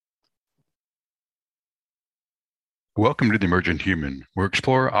Welcome to The Emergent Human, where we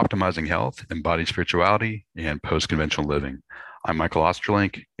explore optimizing health, embodied spirituality, and post-conventional living. I'm Michael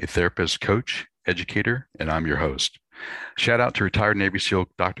Osterlink, a therapist, coach, educator, and I'm your host. Shout out to retired Navy SEAL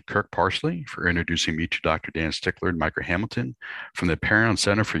Dr. Kirk Parsley for introducing me to Dr. Dan Stickler and Micah Hamilton from the Paramount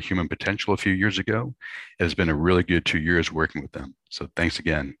Center for Human Potential a few years ago. It has been a really good 2 years working with them. So thanks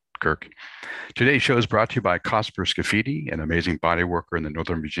again, Kirk. Today's show is brought to you by Cosper Scafidi, an amazing body worker in the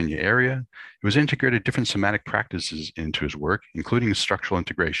Northern Virginia area who has integrated different somatic practices into his work, including structural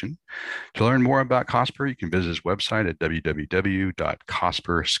integration. To learn more about Cosper, you can visit his website at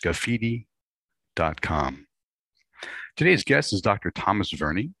www.cosperscafidi.com. Today's guest is Dr. Thomas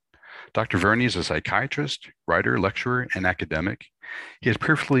Verny. Dr. Verny is a psychiatrist, writer, lecturer, and academic. He has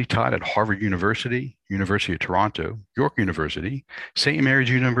previously taught at Harvard University, University of Toronto, York University, St. Mary's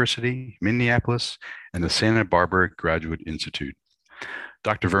University, Minneapolis, and the Santa Barbara Graduate Institute.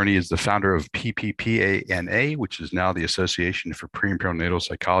 Dr. Verny is the founder of PPPANA, which is now the Association for Pre-Imperial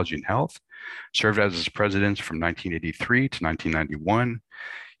Psychology and Health, served as its president from 1983 to 1991.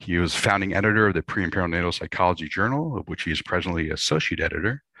 He was founding editor of the Pre-Imperial Psychology Journal, of which he is presently associate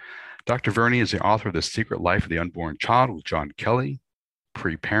editor. Dr. Verny is the author of The Secret Life of the Unborn Child with John Kelly,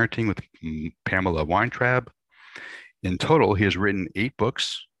 Pre-Parenting with Pamela Weintraub. In total, he has written 8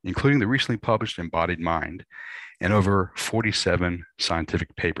 books, including the recently published Embodied Mind, and over 47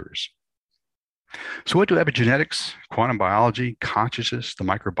 scientific papers. So what do epigenetics, quantum biology, consciousness, the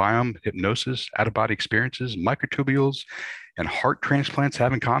microbiome, hypnosis, out-of-body experiences, microtubules, and heart transplants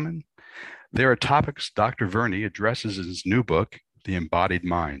have in common? There are topics Dr. Verny addresses in his new book, The Embodied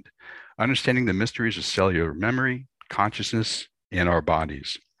Mind, Understanding the Mysteries of Cellular Memory, Consciousness, and Our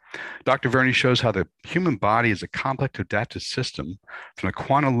Bodies. Dr. Verny shows how the human body is a complex adaptive system from the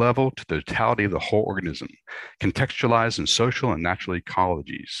quantum level to the totality of the whole organism, contextualized in social and natural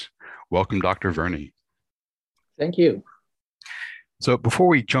ecologies. Welcome, Dr. Verny. Thank you. So before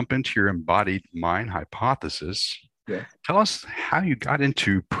we jump into your embodied mind hypothesis, tell us how you got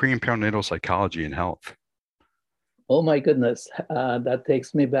into pre-imperial psychology and health. Oh my goodness, that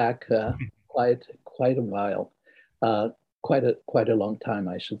takes me back quite a while, quite a long time,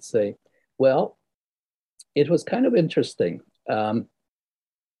 I should say. Well, it was kind of interesting.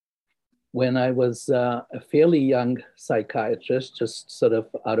 When I was a fairly young psychiatrist, just sort of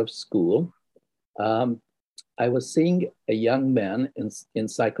out of school, I was seeing a young man in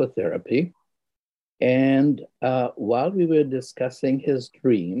psychotherapy. And while we were discussing his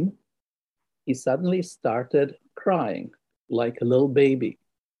dream, he suddenly started crying like a little baby.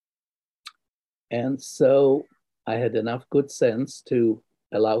 And so I had enough good sense to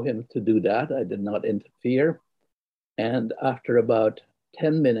allow him to do that. I did not interfere. And after about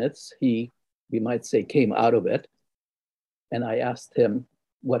 10 minutes, we might say, came out of it. And I asked him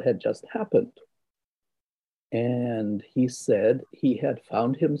what had just happened. And he said he had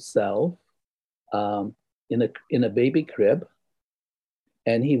found himself in a baby crib,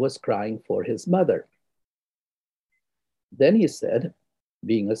 and he was crying for his mother. Then he said,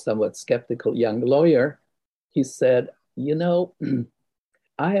 being a somewhat skeptical young lawyer, he said,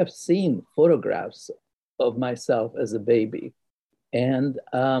 I have seen photographs of myself as a baby, and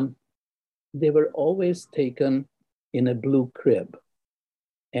they were always taken in a blue crib.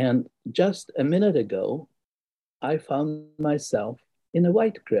 And just a minute ago, I found myself in a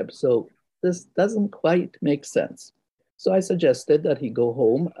white crib. So this doesn't quite make sense. So I suggested that he go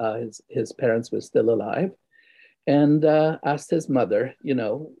home. His parents were still alive, and asked his mother,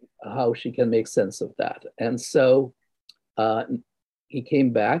 how she can make sense of that. And so he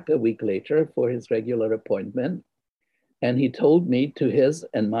came back a week later for his regular appointment. And he told me, to his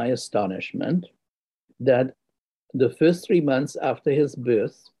and my astonishment, that the first 3 months after his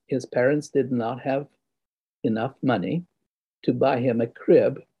birth, his parents did not have enough money to buy him a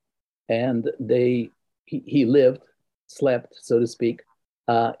crib. And he slept, so to speak,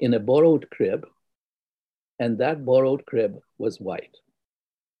 in a borrowed crib. And that borrowed crib was white.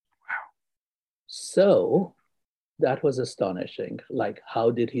 Wow. So that was astonishing. Like,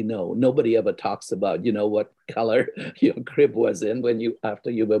 how did he know? Nobody ever talks about, what color your crib was in after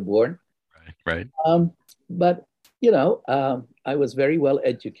you were born. Right. But, I was very well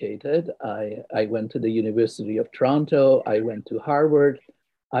educated. I went to the University of Toronto. I went to Harvard.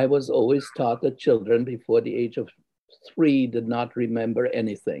 I was always taught that children before the age of 3 did not remember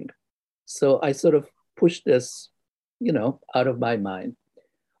anything. So I sort of pushed this, out of my mind.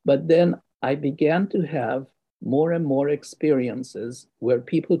 But then I began to have more and more experiences where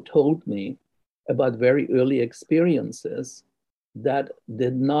people told me about very early experiences that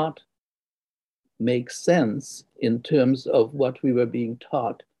did not make sense in terms of what we were being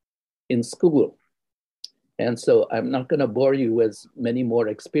taught in school. And so I'm not going to bore you with many more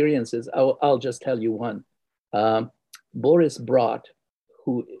experiences. I'll just tell you one. Um, Boris Brott,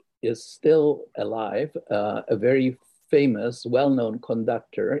 who is still alive, a very famous, well known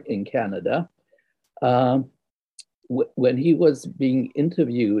conductor in Canada, um, when he was being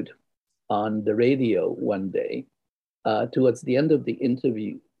interviewed on the radio one day, towards the end of the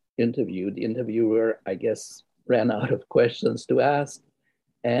the interviewer, I guess, ran out of questions to ask.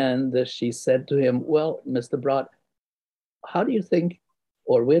 And she said to him, well, Mr. Brott, how do you think,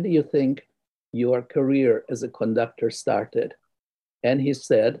 or where do you think your career as a conductor started? And he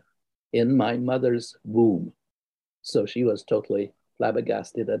said, in my mother's womb. So she was totally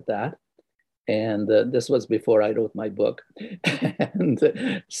flabbergasted at that. And this was before I wrote my book.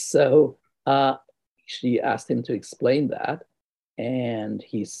 And so she asked him to explain that. And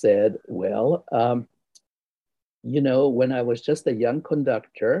he said, well, when I was just a young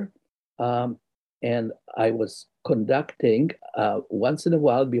conductor, um, and I was conducting once in a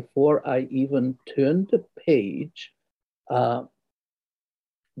while before I even turned the page, uh,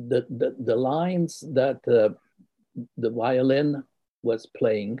 the lines that the violin was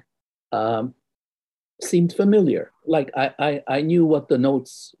playing um, seemed familiar. Like I knew what the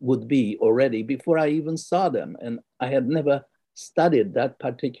notes would be already before I even saw them. And I had never studied that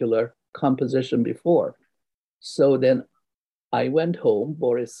particular composition before. So then I went home,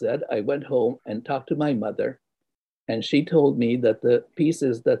 Boris said, I went home and talked to my mother. And she told me that the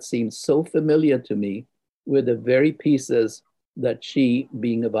pieces that seemed so familiar to me were the very pieces that she,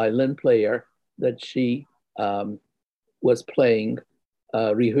 being a violin player, that she was playing,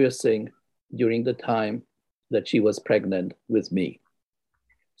 rehearsing during the time that she was pregnant with me.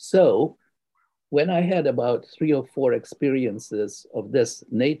 So when I had about 3 or 4 experiences of this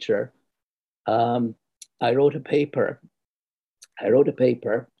nature, um, I wrote a paper. I wrote a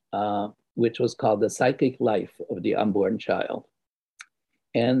paper which was called The Psychic Life of the Unborn Child.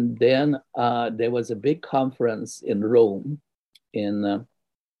 And then there was a big conference in Rome in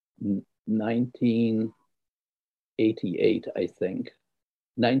 1988, I think.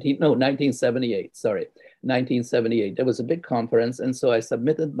 1978, sorry, 1978. There was a big conference. And so I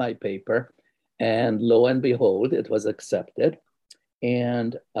submitted my paper, and lo and behold, it was accepted.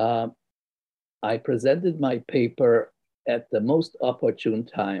 And I presented my paper at the most opportune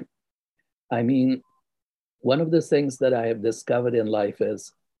time. I mean, one of the things that I have discovered in life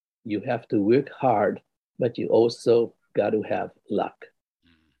is you have to work hard, but you also got to have luck.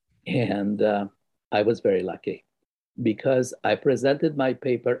 And I was very lucky because I presented my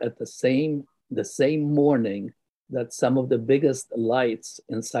paper at the same morning that some of the biggest lights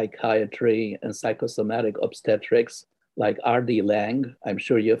in psychiatry and psychosomatic obstetrics, like R.D. Laing, I'm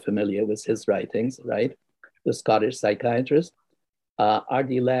sure you're familiar with his writings, right? The Scottish psychiatrist,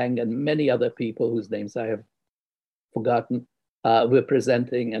 R.D. Laing, and many other people whose names I have forgotten, were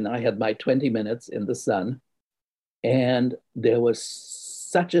presenting, and I had my 20 minutes in the sun. And there was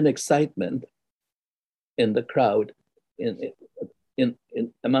such an excitement in the crowd, in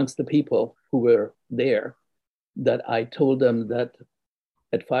amongst the people who were there, that I told them that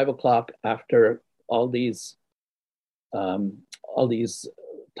at 5 o'clock, after all these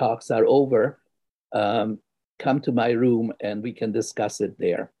talks are over, um, come to my room and we can discuss it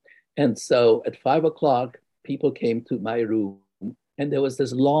there. And so at 5 o'clock, people came to my room, and there was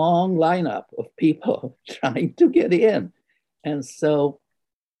this long lineup of people trying to get in. And so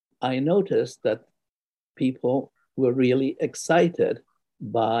I noticed that people were really excited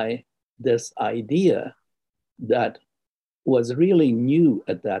by this idea that was really new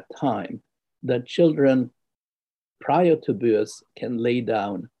at that time, that children prior to birth can lay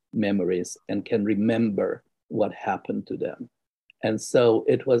down memories and can remember what happened to them. And so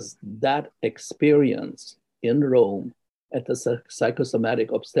it was that experience in Rome at the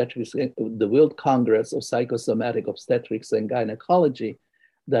Psychosomatic Obstetrics, the World Congress of Psychosomatic Obstetrics and Gynecology,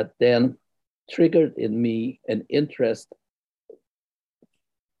 that then triggered in me an interest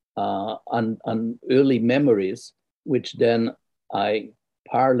on early memories, which then I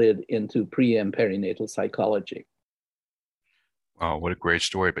parlayed into pre and perinatal psychology. Wow, what a great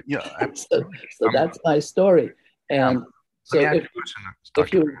story. But yeah, So I'm, that's my story. yeah, And let me so ask if you a question, if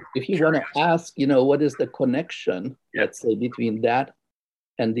Dr. you want to Curious. ask, what is the connection, Yeah. let's say, between that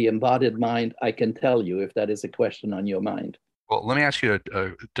and the embodied mind, I can tell you if that is a question on your mind. Well, let me ask you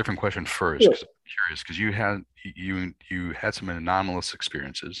a different question first, Sure. because I'm curious, because you had some anomalous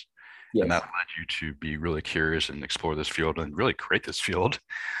experiences, and that Yes. led you to be really curious and explore this field and really create this field.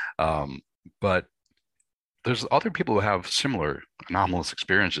 Um, but there's other people who have similar anomalous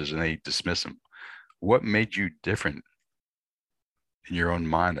experiences and they dismiss them. What made you different in your own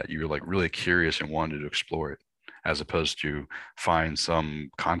mind that you were like really curious and wanted to explore it, as opposed to find some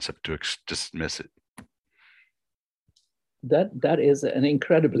concept to dismiss it? That is an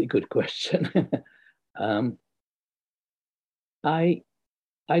incredibly good question. um, I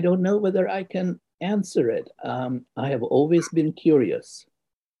I don't know whether I can answer it. I have always been curious.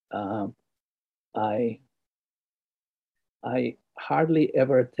 Um, I I hardly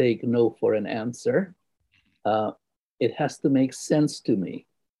ever take no for an answer. Uh, it has to make sense to me.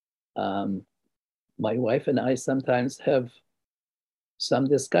 Um, my wife and I sometimes have some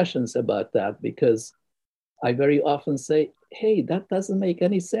discussions about that because I very often say, "Hey, that doesn't make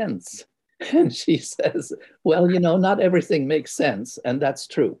any sense." And she says, "Well, not everything makes sense." And that's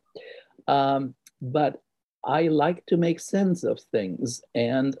true. But I like to make sense of things.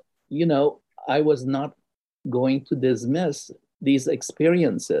 And, I was not going to dismiss these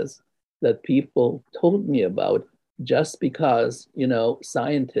experiences that people told me about just because,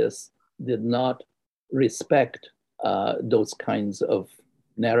 scientists did not respect those kinds of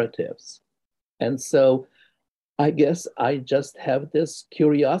narratives. And so I guess I just have this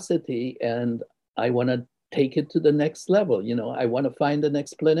curiosity and I want to take it to the next level. I want to find an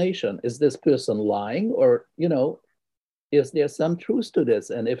explanation. Is this person lying, or, is there some truth to this?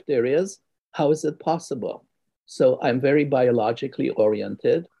 And if there is, how is it possible? So I'm very biologically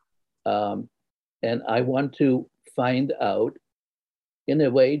oriented. Um, and I want to find out in a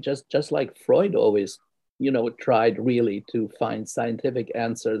way, just like Freud always, tried really to find scientific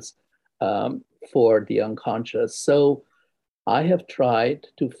answers for the unconscious. So I have tried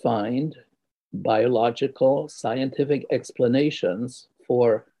to find biological scientific explanations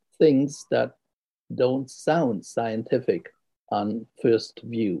for things that don't sound scientific on first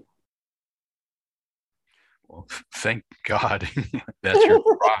view. Well, thank God that's your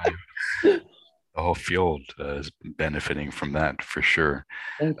drive. The whole field is benefiting from that for sure.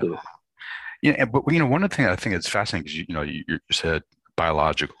 Thank you. Yeah, but one of the things I think is fascinating is you said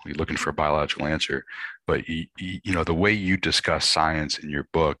biological, you're looking for a biological answer, but the way you discuss science in your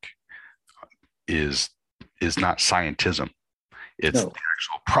book is not scientism. It's the No,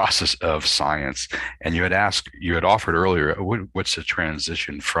 actual process of science. And you had offered earlier, what's the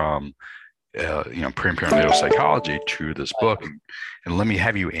transition from pre-perinatal psychology to this book, and let me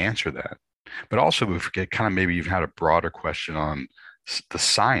have you answer that. But also, we forget kind of maybe you've had a broader question on the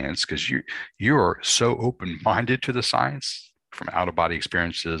science, because you're so open-minded to the science, from out-of-body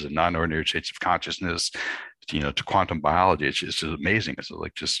experiences and non-ordinary states of consciousness, to quantum biology. It's just amazing. It's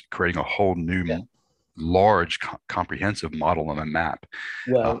like just creating a whole new, yeah. large, comprehensive model on a map.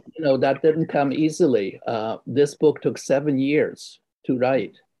 Uh, Well, that didn't come easily. This book took 7 years to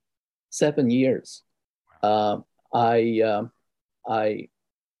write. 7 years. Uh, I I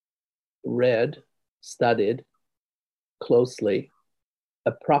read, studied closely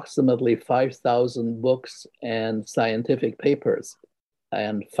approximately 5,000 books and scientific papers,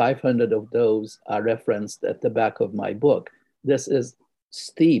 and 500 of those are referenced at the back of my book. This is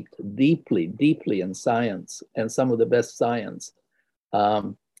steeped deeply, deeply in science and some of the best science.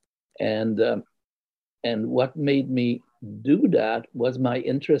 Um, and and what made me do that was my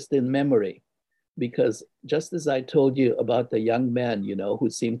interest in memory, because just as I told you about the young man, who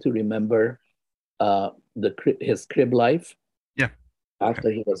seemed to remember his crib life yeah. Okay.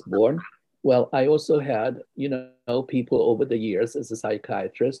 after he was born. Well, I also had, people over the years as a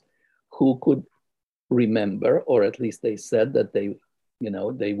psychiatrist who could remember, or at least they said that they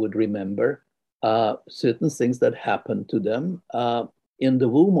would remember certain things that happened to them in the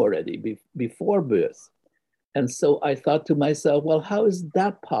womb already before birth. And so I thought to myself, well, how is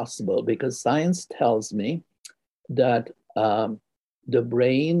that possible? Because science tells me that the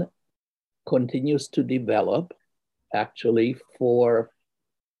brain continues to develop actually for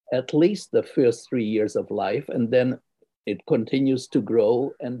at least the first 3 years of life, and then it continues to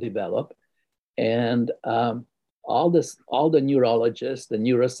grow and develop. And all the neurologists, the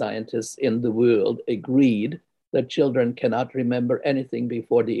neuroscientists in the world agreed that children cannot remember anything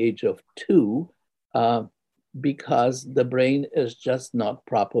before the age of 2 uh, because the brain is just not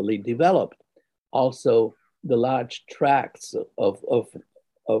properly developed. Also, the large tracts of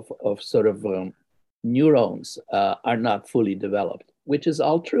sort of neurons are not fully developed, which is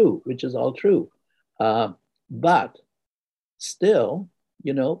all true, but still,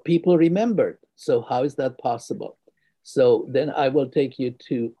 people remembered. So how is that possible? So then I will take you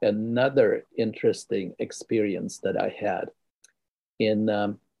to another interesting experience that I had in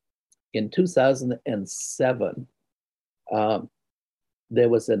 2007. Um, there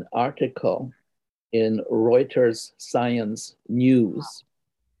was an article in Reuters Science News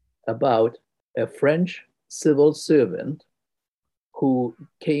about a French civil servant who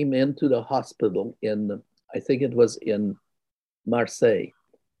came into the hospital in, I think it was in Marseille.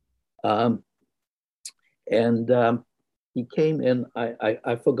 Um, and he came in,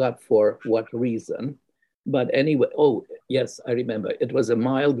 I forgot for what reason. But anyway, oh, yes, I remember. It was a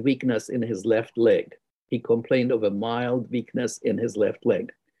mild weakness in his left leg. He complained of a mild weakness in his left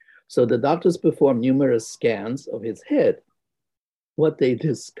leg. So the doctors performed numerous scans of his head. What they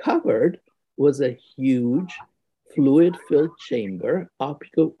discovered was a huge fluid filled chamber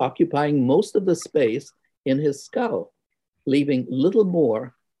occupying most of the space in his skull, leaving little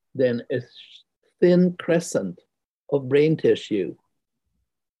more than a thin crescent of brain tissue.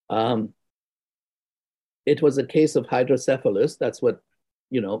 Um, it was a case of hydrocephalus. That's what,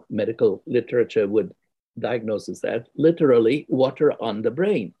 medical literature would diagnose as that, literally water on the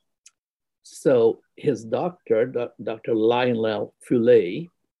brain. So his doctor, Dr. Lionel Foulet,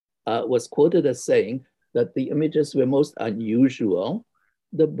 was quoted as saying that the images were most unusual.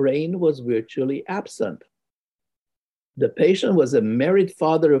 The brain was virtually absent. The patient was a married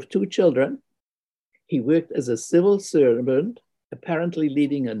father of 2 children. He worked as a civil servant, apparently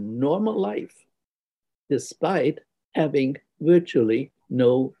leading a normal life, despite having virtually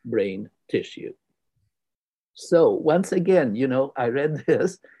no brain tissue. So once again, I read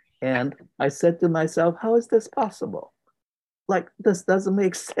this and I said to myself, how is this possible? Like, this doesn't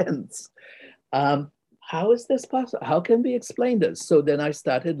make sense. How is this possible? How can we explain this? So then I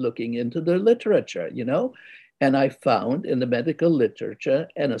started looking into the literature, and I found in the medical literature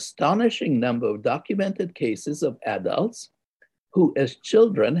an astonishing number of documented cases of adults who, as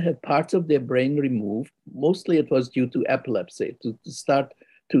children, had parts of their brain removed. Mostly it was due to epilepsy, to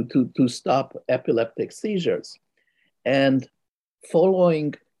stop epileptic seizures. And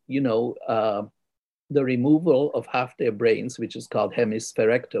following, the removal of half their brains, which is called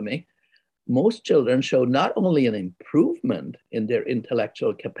hemispherectomy, most children show not only an improvement in their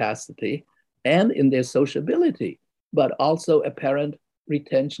intellectual capacity and in their sociability, but also apparent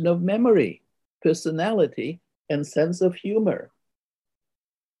retention of memory, personality, and sense of humor.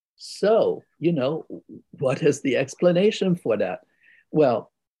 So, what is the explanation for that?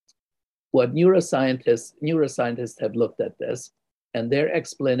 Well, what neuroscientists have looked at this, and their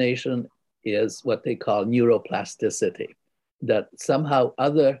explanation is what they call neuroplasticity, that somehow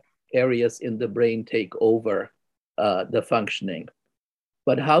other areas in the brain take over the functioning.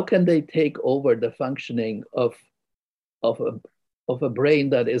 But how can they take over the functioning of a brain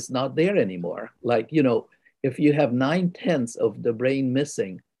that is not there anymore? Like, if you have 9/10 of the brain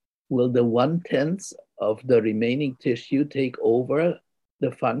missing, will the 1/10 of the remaining tissue take over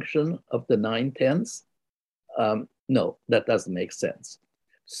the function of the 9/10? No, that doesn't make sense.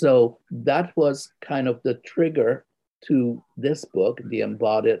 So that was kind of the trigger to this book, The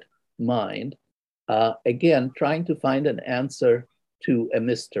Embodied Mind. Again, trying to find an answer to a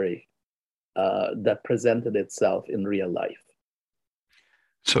mystery that presented itself in real life.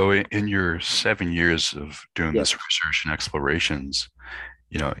 So in your 7 years of doing Yes. this research and explorations,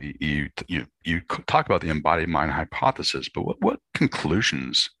 you talk about the embodied mind hypothesis, but what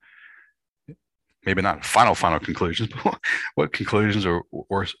conclusions, maybe not final conclusions, but what conclusions or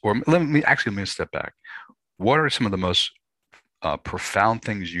let me step back. What are some of the most profound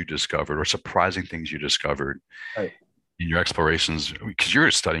things you discovered or surprising things you discovered Right. in your explorations? Because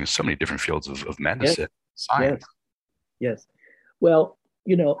you're studying so many different fields of Yes. medicine, Yes. science. Yes. Well,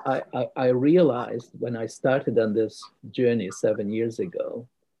 I realized when I started on this journey 7 years ago,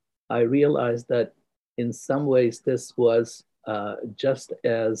 I realized that in some ways this was just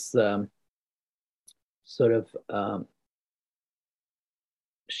as sort of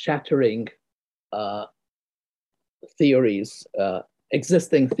shattering uh, theories,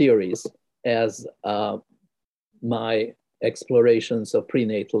 existing theories, as my explorations of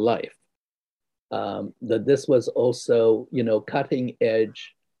prenatal life. That this was also, cutting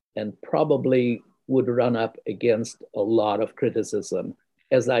edge and probably would run up against a lot of criticism,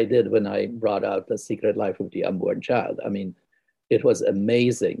 as I did when I brought out The Secret Life of the Unborn Child. I mean, it was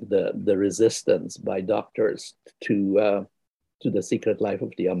amazing, the resistance by doctors to The Secret Life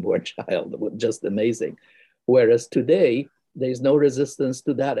of the Unborn Child. It was just amazing. Whereas today, there's no resistance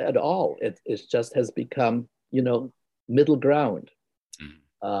to that at all. It just has become, middle ground.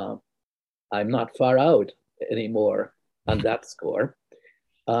 Uh, I'm not far out anymore on that score.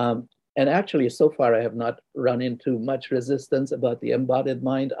 And actually, so far, I have not run into much resistance about the embodied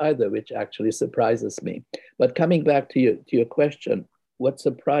mind either, which actually surprises me. But coming back to your question, what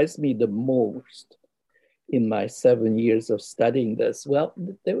surprised me the most in my 7 years of studying this? Well,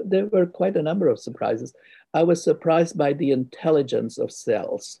 there were quite a number of surprises. I was surprised by the intelligence of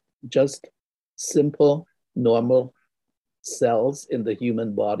cells, just simple, normal cells in the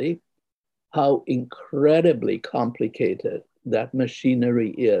human body, how incredibly complicated that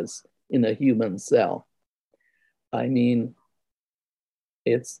machinery is in a human cell. I mean,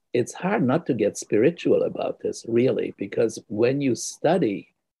 it's hard not to get spiritual about this, really, because when you study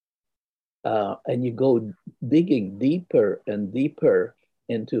and you go digging deeper and deeper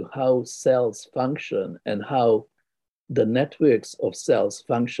into how cells function and how the networks of cells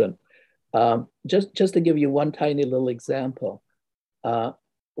function. Just to give you one tiny little example,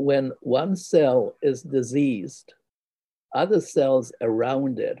 when one cell is diseased, other cells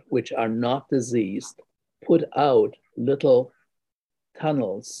around it, which are not diseased, put out little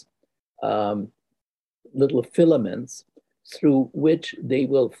tunnels, um, little filaments through which they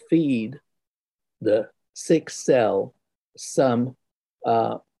will feed the sick cell some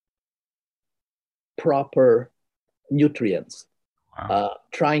uh, proper nutrients, Wow.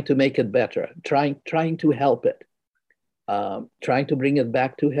 trying to make it better, trying to help it, trying to bring it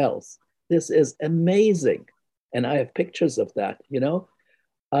back to health. This is amazing. And I have pictures of that, you know.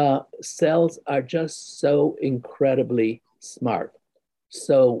 Cells are just so incredibly smart.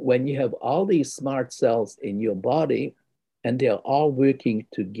 So when you have all these smart cells in your body and they're all working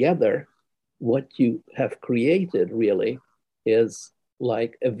together, what you have created really is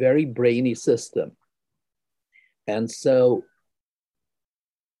like a very brainy system. And so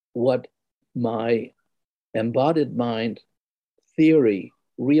what my embodied mind theory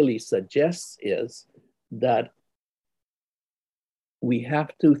really suggests is that we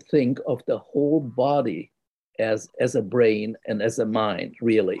have to think of the whole body as a brain and as a mind,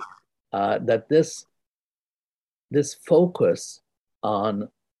 really. That this focus on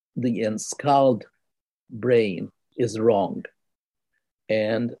the enscalled brain is wrong,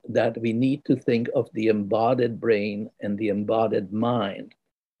 and that we need to think of the embodied brain and the embodied mind.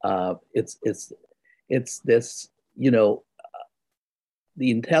 It's this, you know,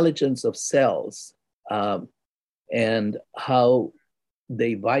 the intelligence of cells, and how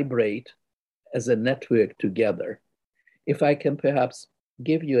they vibrate as a network together. If I can perhaps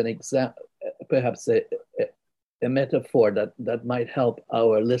give you an example, perhaps a metaphor that might help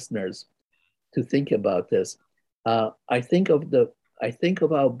our listeners to think about this. I think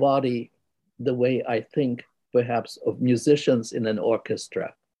of our body the way I think perhaps of musicians in an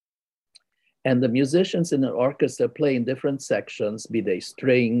orchestra. And the musicians in an orchestra play in different sections, be they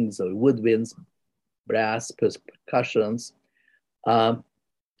strings or woodwinds, brass, percussions. Um,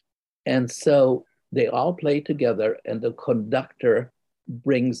 and so they all play together, and the conductor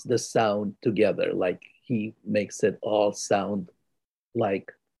brings the sound together, like he makes it all sound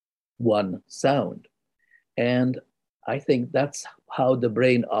like one sound. And I think that's how the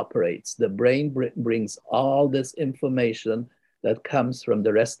brain operates. The brain brings all this information that comes from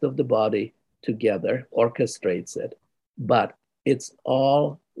the rest of the body together, orchestrates it, but it's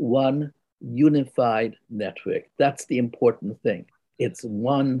all one unified network. That's the important thing. It's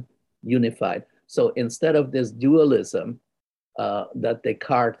one unified. So instead of this dualism that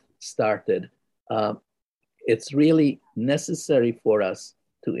Descartes started, uh, it's really necessary for us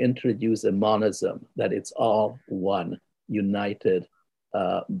to introduce a monism, that it's all one united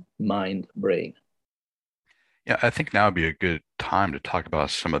uh, mind brain. Yeah, I think now would be a good time to talk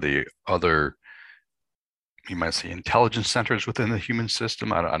about some of the other, you might say, intelligence centers within the human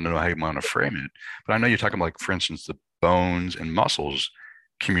system. I don't know how you want to frame it, but I know you're talking about, like, for instance, the bones and muscles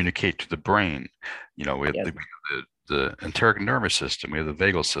communicate to the brain. You know, we Yes, have the enteric nervous system, we have the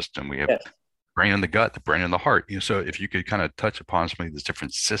vagal system, we have yes. brain in the gut, the brain in the heart. You know, so if you could kind of touch upon some of these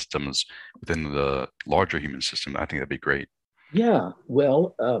different systems within the larger human system, I think that'd be great. Yeah,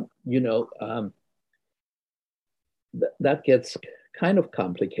 well, that gets kind of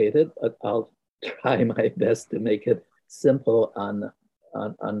complicated, but I'll try my best to make it simple on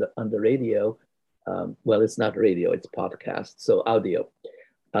the radio. Well, it's not radio, it's podcast, so audio.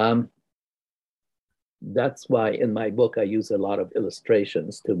 Um, that's why in my book I use a lot of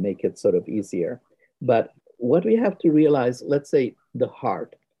illustrations to make it sort of easier. But what we have to realize, let's say the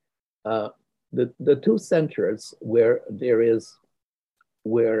heart, uh, the two centers where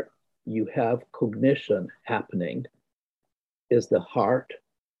you have cognition happening is the heart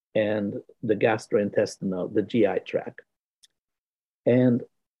and the gastrointestinal, the GI tract. And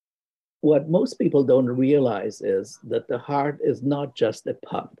what most people don't realize is that the heart is not just a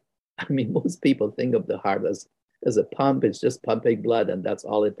pump. I mean, most people think of the heart as a pump, it's just pumping blood and that's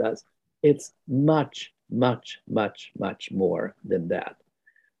all it does. It's much, much, much, much more than that.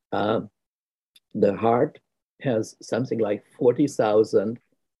 Um, the heart has something like 40,000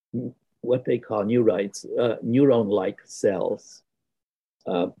 what they call neurites, neuron-like cells.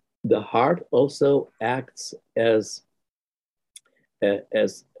 Uh, the heart also acts as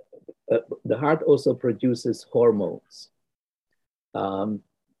as the heart also produces hormones.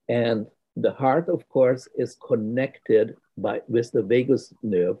 And the heart, of course, is connected with the vagus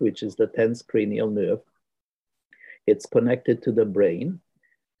nerve, which is the 10th cranial nerve. It's connected to the brain.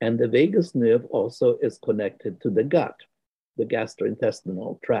 And the vagus nerve also is connected to the gut, the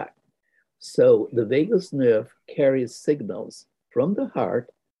gastrointestinal tract. So the vagus nerve carries signals from the heart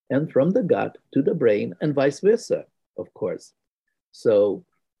and from the gut to the brain and vice versa, of course. So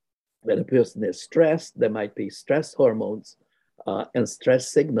when a person is stressed, there might be stress hormones and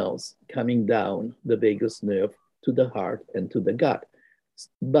stress signals coming down the vagus nerve to the heart and to the gut.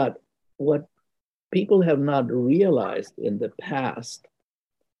 But what people have not realized in the past,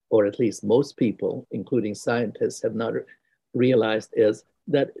 or at least most people, including scientists, have not realized, is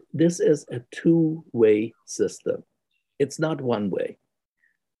that this is a two-way system. It's not one way.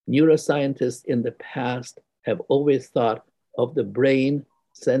 Neuroscientists in the past have always thought of the brain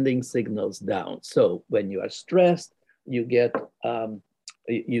sending signals down. So when you are stressed, you get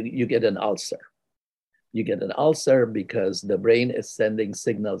you get an ulcer. You get an ulcer because the brain is sending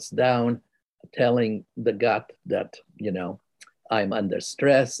signals down, telling the gut that, I'm under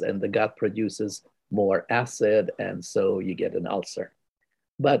stress, and the gut produces more acid, and so you get an ulcer.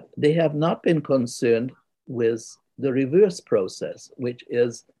 But they have not been concerned with the reverse process, which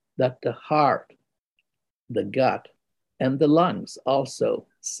is that the heart, the gut, and the lungs also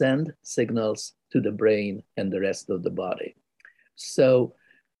send signals to the brain and the rest of the body. So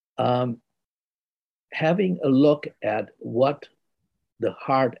having a look at what the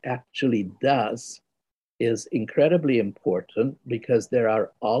heart actually does is incredibly important, because there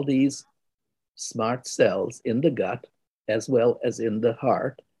are all these smart cells in the gut as well as in the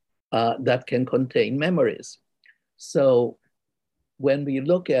heart that can contain memories. So when we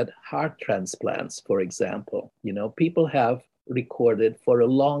look at heart transplants, for example, people have recorded for a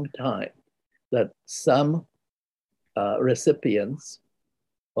long time that some recipients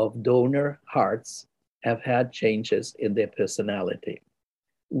of donor hearts have had changes in their personality,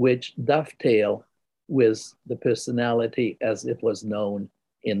 which dovetail with the personality as it was known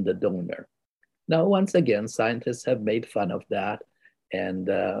in the donor. Now, once again, scientists have made fun of that and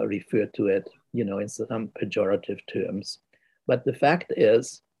referred to it, in some pejorative terms. But the fact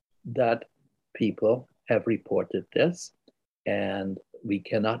is that people have reported this, and we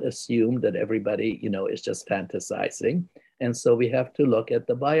cannot assume that everybody, is just fantasizing. And so we have to look at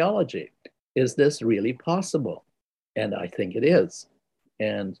the biology. Is this really possible? And I think it is.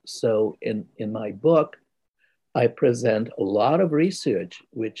 And so in my book, I present a lot of research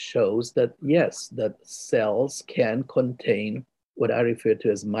which shows that, yes, that cells can contain what I refer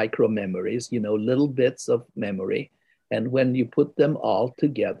to as micro memories, little bits of memory. And when you put them all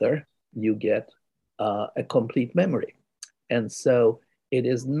together, you get a complete memory. And so it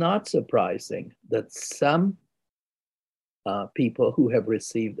is not surprising that some people who have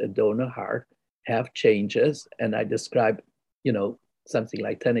received a donor heart have changes. And I describe, something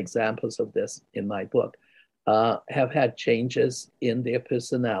like 10 examples of this in my book, have had changes in their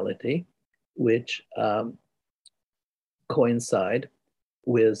personality, which coincide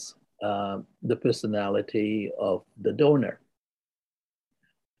with the personality of the donor.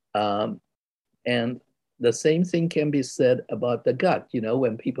 And the same thing can be said about the gut.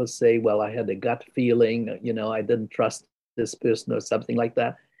 When people say, well, I had a gut feeling, I didn't trust this person or something like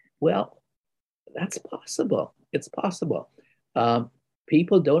that. Well, that's possible. It's possible.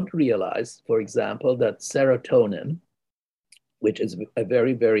 People don't realize, for example, that serotonin, which is a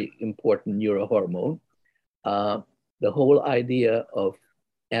very, very important neurohormone, the whole idea of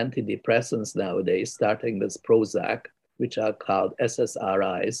antidepressants nowadays, starting with Prozac, which are called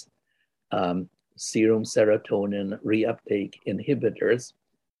SSRIs, serum serotonin reuptake inhibitors,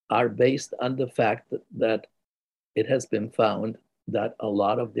 are based on the fact that it has been found that a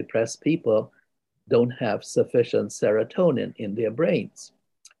lot of depressed people don't have sufficient serotonin in their brains.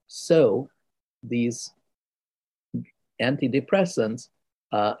 So these antidepressants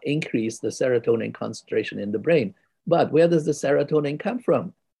increase the serotonin concentration in the brain. But where does the serotonin come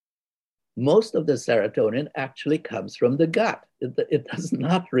from? Most of the serotonin actually comes from the gut. It does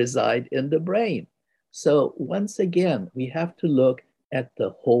not reside in the brain. So once again, we have to look at the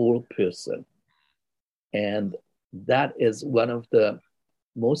whole person. And that is one of the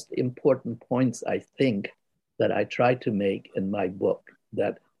most important points, I think, that I try to make in my book,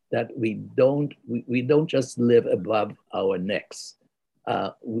 that we don't just live above our necks.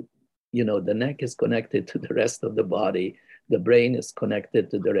 The neck is connected to the rest of the body. The brain is connected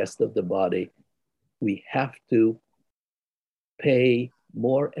to the rest of the body. We have to pay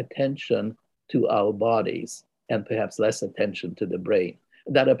more attention to our bodies and perhaps less attention to the brain.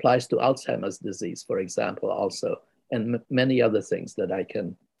 That applies to Alzheimer's disease, for example, also, and many other things that I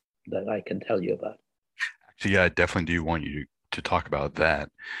can tell you about. So yeah, I definitely do want you to talk about that.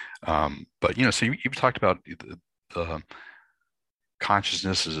 But so you've talked about the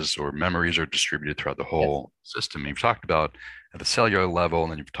consciousnesses or memories are distributed throughout the Yes, whole system. You've talked about at the cellular level,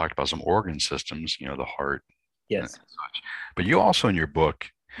 and then you've talked about some organ systems, the heart and yes, such. But you also in your book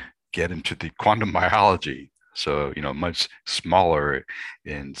get into the quantum biology. So, much smaller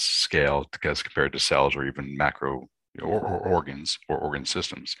in scale as compared to cells or even macro or organs or organ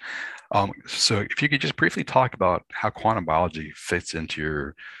systems. So if you could just briefly talk about how quantum biology fits into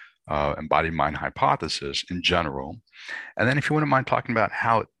your embodied mind hypothesis in general, and then if you wouldn't mind talking about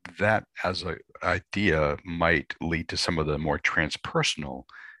how that as an idea might lead to some of the more transpersonal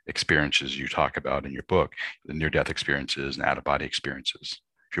experiences you talk about in your book, the near-death experiences and out-of-body experiences.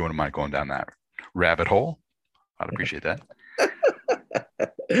 If you wouldn't mind going down that rabbit hole, I'd appreciate that.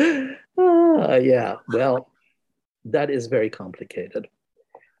 yeah. Well, that is very complicated,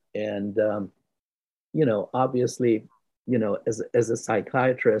 and obviously, as a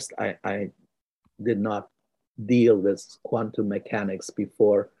psychiatrist, I did not deal with quantum mechanics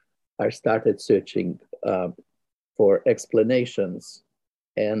before I started searching for explanations.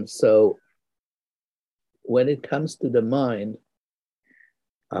 And so when it comes to the mind,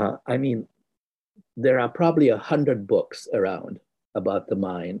 I mean, there are probably 100 books around about the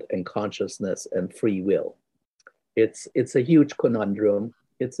mind and consciousness and free will. It's a huge conundrum.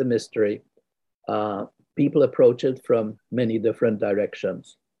 It's a mystery. People approach it from many different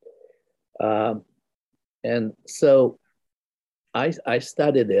directions. Um, and so I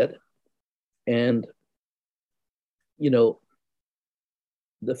studied it, and you know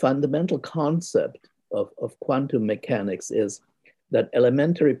the fundamental concept of quantum mechanics is that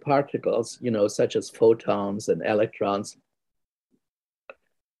elementary particles, such as photons and electrons,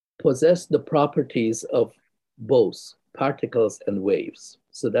 possess the properties of both particles and waves.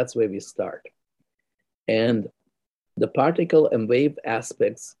 So that's where we start. And the particle and wave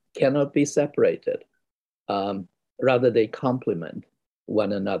aspects cannot be separated. Rather, they complement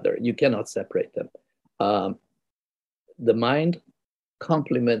one another. You cannot separate them. Um, the mind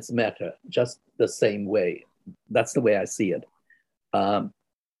complements matter just the same way. That's the way I see it. Um,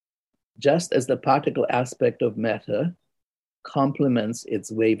 just as the particle aspect of matter complements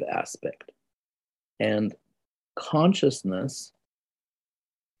its wave aspect. And consciousness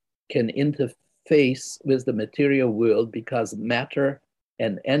can interface with the material world because matter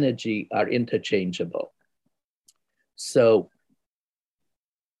and energy are interchangeable. So,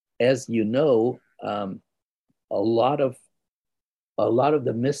 as you know, a lot of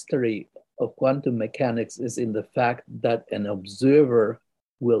the mystery of quantum mechanics is in the fact that an observer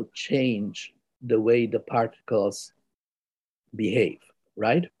will change the way the particles behave,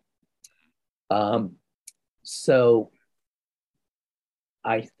 right? Um, so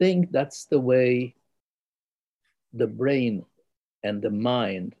I think that's the way the brain and the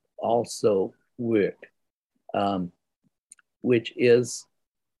mind also work, um, which is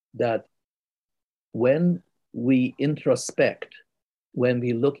that when we introspect, when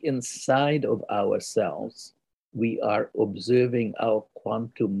we look inside of ourselves, we are observing our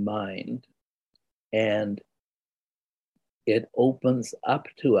quantum mind, and it opens up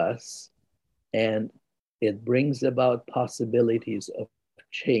to us, and it brings about possibilities of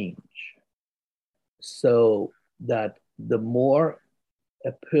change. So that the more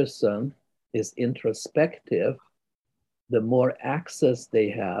a person is introspective, the more access they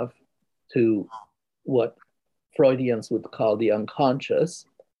have to what Freudians would call the unconscious,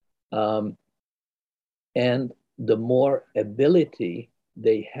 um, and the more ability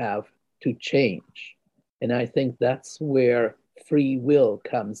they have to change. And I think that's where free will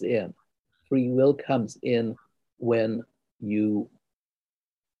comes in. Free will comes in when you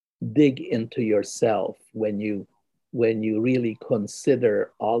dig into yourself, when you really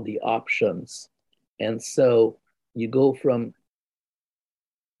consider all the options. And so you go from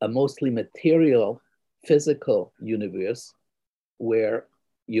a mostly material, physical universe where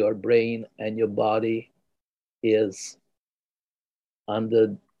your brain and your body is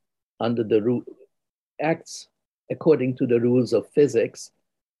under the acts according to the rules of physics,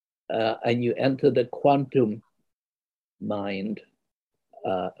 and you enter the quantum mind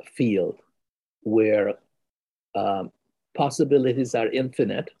field where possibilities are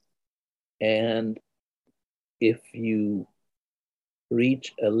infinite, and if you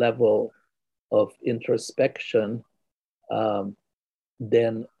reach a level of introspection,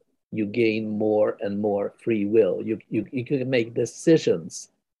 then you gain more and more free will. You can make decisions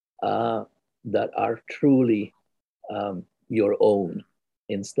that are truly your own,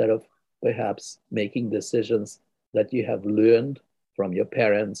 instead of perhaps making decisions that you have learned from your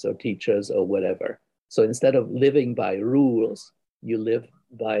parents or teachers or whatever. So instead of living by rules, you live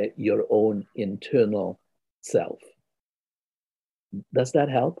by your own internal self. Does that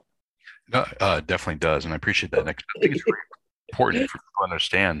help? No, definitely does, and I appreciate that. And I think it's really important for people to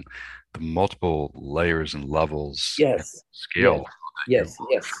understand the multiple layers and levels and Yes, scale yes, that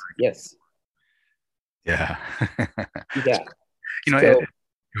you. yes, yes, yes. Yeah. Yeah. You know, So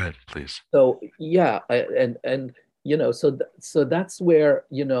go ahead, please. so yeah, and so that's where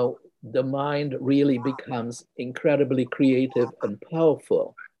the mind really becomes incredibly creative and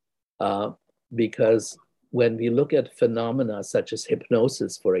powerful, uh, because when we look at phenomena such as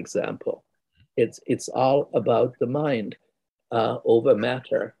hypnosis, for example, it's all about the mind over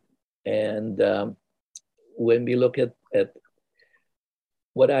matter. And when we look at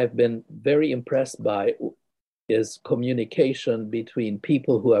what I've been very impressed by is communication between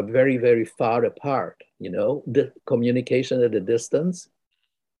people who are very, very far apart, the communication at a distance,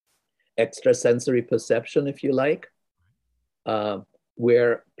 extrasensory perception, if you like, uh,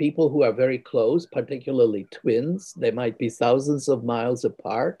 where people who are very close, particularly twins, they might be thousands of miles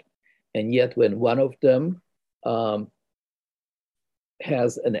apart. And yet, when one of them um,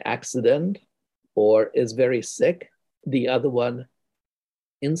 has an accident or is very sick, the other one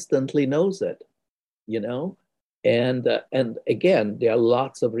instantly knows it, you know? And again, there are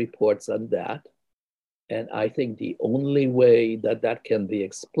lots of reports on that. And I think the only way that that can be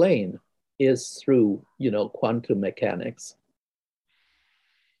explained is through, quantum mechanics.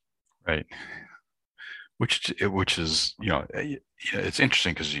 Right. Which is, it's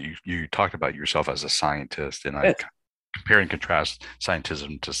interesting because you talked about yourself as a scientist, and I Yes. compare and contrast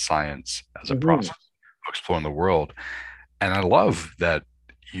scientism to science as a Mm-hmm. process of exploring the world. And I love that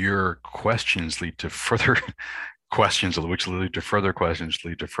your questions lead to further questions, which lead to further questions,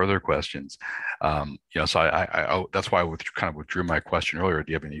 lead to further questions. So that's why I kind of withdrew my question earlier.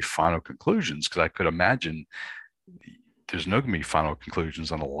 Do you have any final conclusions? Because I could imagine there's no going to be final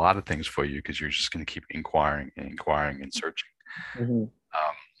conclusions on a lot of things for you because you're just going to keep inquiring and inquiring and searching. Mm-hmm.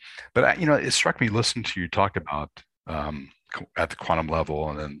 Um, but it struck me listening to you talk about at the quantum level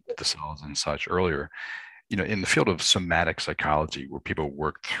and then the cells and such earlier. In the field of somatic psychology, where people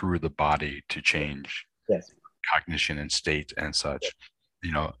work through the body to change Yes. cognition and state and such,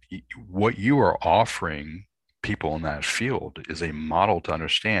 what you are offering people in that field is a model to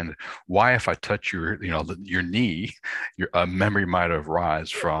understand why, if I touch your knee, your a memory might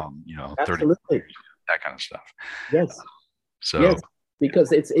arise from 30 Absolutely. years, that kind of stuff. Yes. So Yes.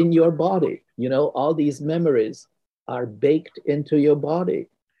 Because it's in your body. All these memories are baked into your body.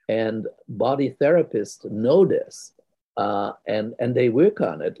 And body therapists know this. And they work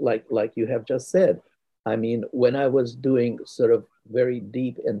on it, like you have just said. I mean, when I was doing sort of very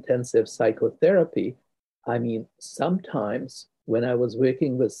deep, intensive psychotherapy, I mean, sometimes when I was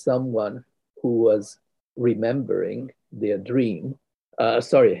working with someone who was remembering their dream,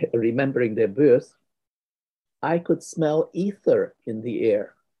 remembering their birth, I could smell ether in the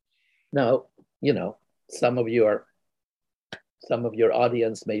air. Now, you know, some of your some of your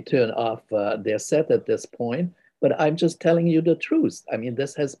audience may turn off their set at this point, but I'm just telling you the truth. I mean,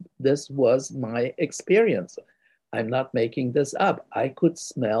 this was my experience. I'm not making this up. I could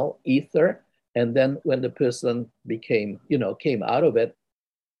smell ether, and then when the person came out of it,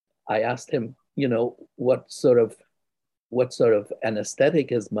 I asked him, what sort of anesthetic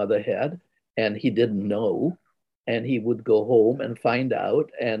his mother had, and he didn't know. And he would go home and find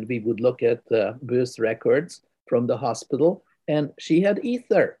out, and we would look at the birth records from the hospital, and she had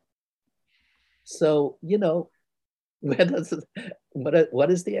ether. So, where does it, what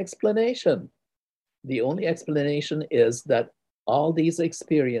is the explanation? The only explanation is that all these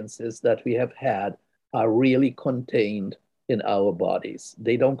experiences that we have had are really contained in our bodies.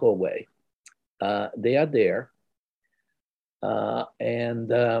 They don't go away. They are there.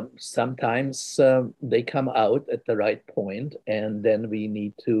 And sometimes they come out at the right point, and then we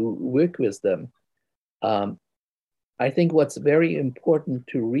need to work with them. Um, I think what's very important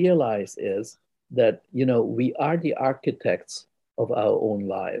to realize is that, we are the architects of our own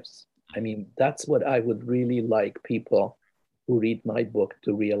lives. I mean, that's what I would really like people who read my book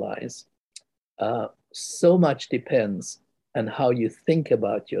to realize. So much depends on how you think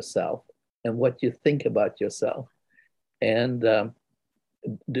about yourself and what you think about yourself. And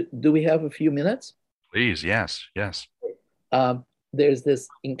do we have a few minutes? please, yes, yes. There's this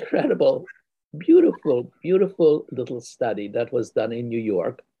incredible, beautiful, beautiful little study that was done in New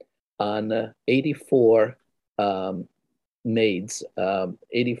York on 84 maids,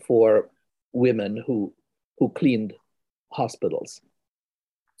 84 women who cleaned hospitals.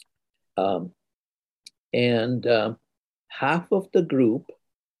 Um, and half of the group,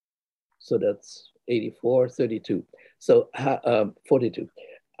 so that's 84, 32. So 42.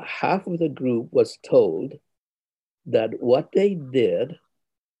 Half of the group was told that what they did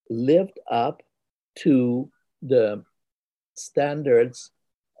lived up to the standards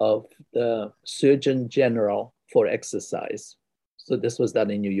of the Surgeon General for exercise. So this was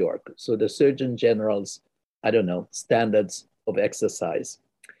done in New York. So the Surgeon General's, I don't know, standards of exercise.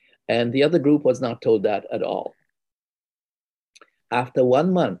 And the other group was not told that at all. After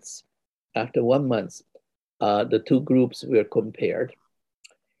 1 month, the two groups were compared,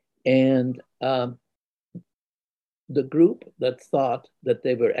 and the group that thought that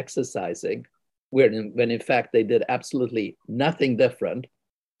they were exercising, when in fact they did absolutely nothing different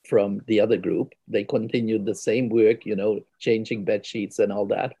from the other group, they continued the same work, changing bed sheets and all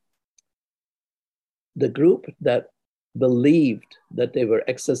that. The group that believed that they were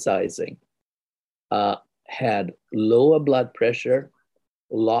exercising had lower blood pressure,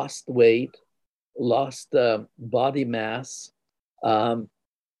 lost weight, lost body mass,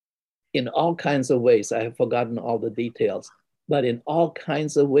 in all kinds of ways. I have forgotten all the details, but in all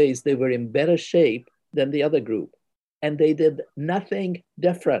kinds of ways, they were in better shape than the other group. And they did nothing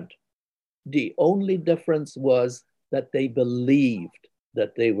different. The only difference was that they believed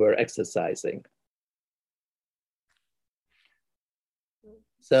that they were exercising.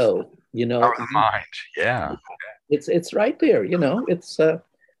 So, Power of the mind. Yeah. it's right there.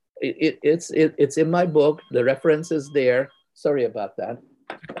 It's in my book. The reference is there. Sorry about that.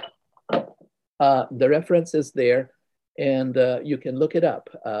 The reference is there, and you can look it up.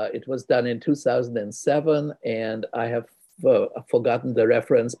 It was done in 2007, and I have forgotten the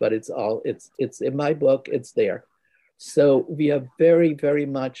reference, but it's in my book. It's there. So we are very, very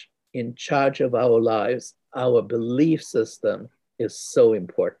much in charge of our lives. Our belief system is so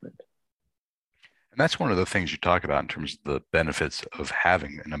important. And that's one of the things you talk about in terms of the benefits of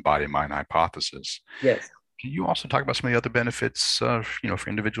having an embodied mind hypothesis. Yes. Can you also talk about some of the other benefits, for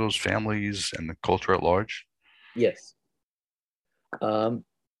individuals, families, and the culture at large? Yes. Um,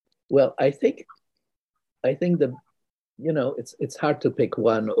 well, I think it's hard to pick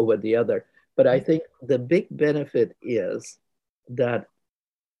one over the other, but I think the big benefit is that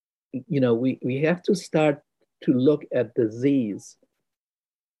we have to start to look at disease,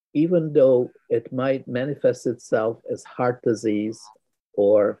 even though it might manifest itself as heart disease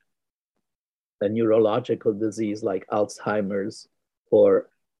or a neurological disease like Alzheimer's or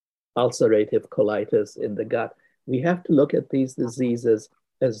ulcerative colitis in the gut. We have to look at these diseases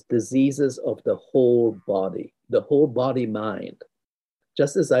as diseases of the whole body mind.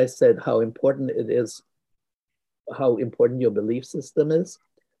 Just as I said, how important it is, how important your belief system is.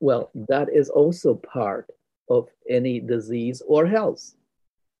 Well, that is also part of any disease or health.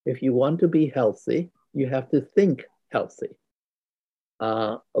 If you want to be healthy, you have to think healthy.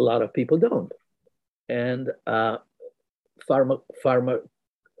 A lot of people don't. And pharma, pharma,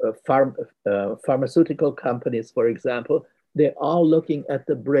 pharmaceutical companies, for example, they're all looking at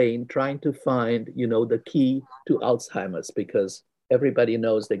the brain, trying to find, the key to Alzheimer's, because everybody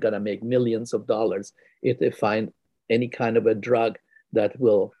knows they're going to make millions of dollars if they find any kind of a drug that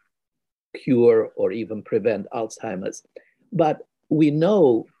will cure or even prevent Alzheimer's. But we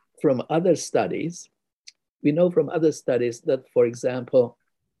know from other studies, that, for example,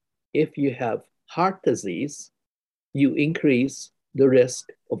 if you have heart disease, you increase the risk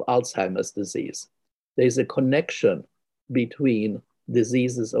of Alzheimer's disease. There's a connection between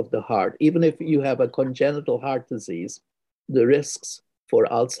diseases of the heart. Even if you have a congenital heart disease, the risks for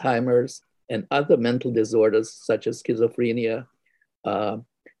Alzheimer's and other mental disorders such as schizophrenia or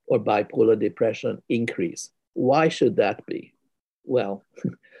bipolar depression increase. Why should that be? Well,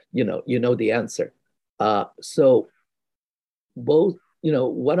 you know the answer. So both,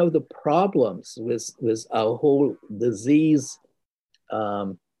 one of the problems with our whole disease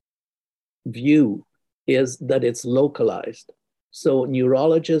view is that it's localized. So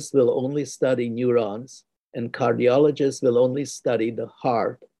neurologists will only study neurons, and cardiologists will only study the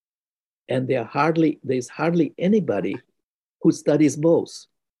heart. And there's hardly anybody who studies both.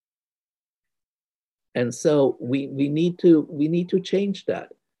 And so we need to change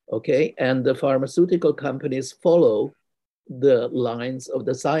that, okay? And the pharmaceutical companies follow the lines of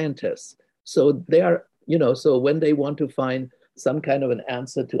the scientists. So they are, so when they want to find some kind of an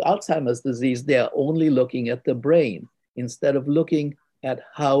answer to Alzheimer's disease, they are only looking at the brain instead of looking at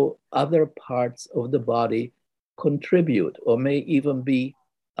how other parts of the body contribute or may even be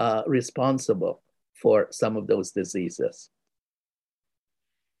responsible for some of those diseases.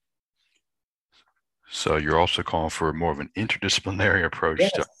 So you're also calling for more of an interdisciplinary approach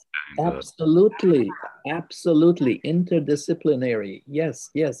to Yes, the. absolutely, absolutely interdisciplinary. Yes,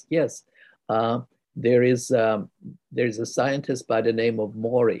 yes, yes. Uh, there is there's a scientist by the name of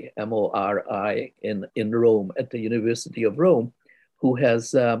Mori, Mori, in Rome at the University of Rome, who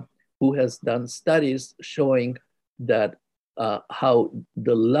has uh, who has done studies showing that how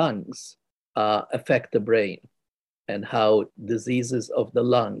the lungs affect the brain and how diseases of the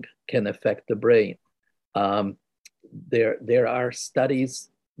lung can affect the brain. Um, there are studies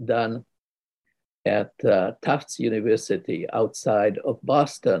done at Tufts University outside of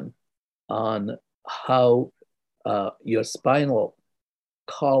Boston on how your spinal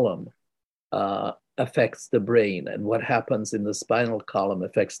column affects the brain and what happens in the spinal column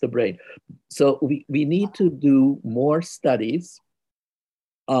affects the brain. So we need to do more studies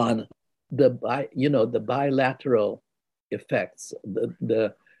on the bilateral effects,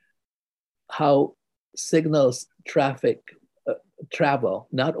 the how signals travel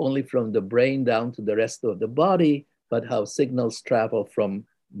not only from the brain down to the rest of the body, but how signals travel from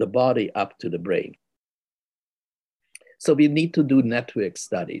the body up to the brain. So we need to do network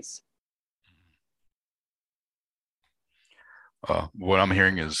studies. What I'm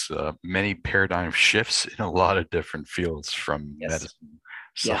hearing is many paradigm shifts in a lot of different fields, from Yes, medicine,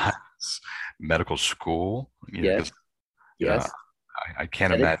 yes, science, medical school. Because yes, uh, yes. I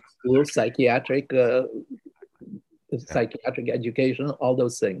can't Medical imagine. school, psychiatric education, all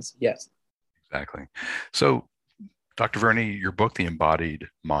those things. Yes, Exactly. So, Dr. Verny, your book, The Embodied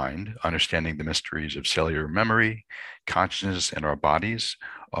Mind, Understanding the Mysteries of Cellular Memory, Consciousness, and Our Bodies,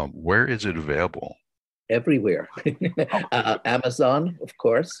 where is it available? everywhere. Amazon, of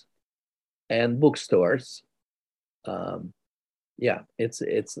course, and bookstores. Um, yeah, it's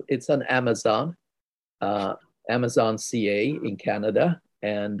on Amazon, uh, Amazon CA in Canada,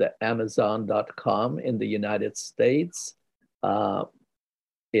 and Amazon.com in the United States. Uh,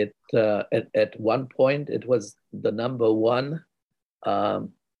 at one point it was um,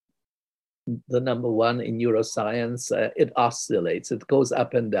 the number one in neuroscience. It oscillates, it goes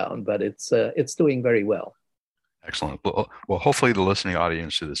up and down, but it's doing very well. Excellent. Well, hopefully the listening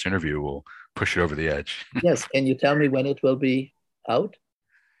audience to this interview will push it over the edge. Yes, can you tell me when it will be out?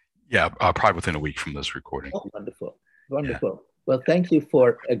 Yeah, probably within a week from this recording. Oh, wonderful, Yeah. wonderful. Well, thank you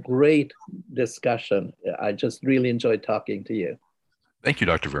for a great discussion. I just really enjoyed talking to you. Thank you,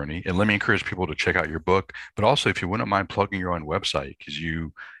 Dr. Verny. And let me encourage people to check out your book, but also if you wouldn't mind plugging your own website, because I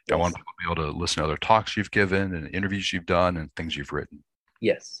Yes, want people to be able to listen to other talks you've given and interviews you've done and things you've written.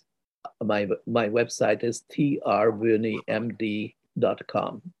 yes. My website is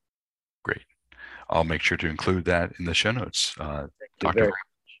trvernymd.com. Great. I'll make sure to include that in the show notes. Thank you Dr. very Verny, much.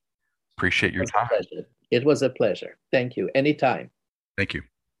 It appreciate your was a time. pleasure. It was a pleasure. Thank you. Anytime. Thank you.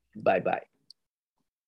 Bye bye.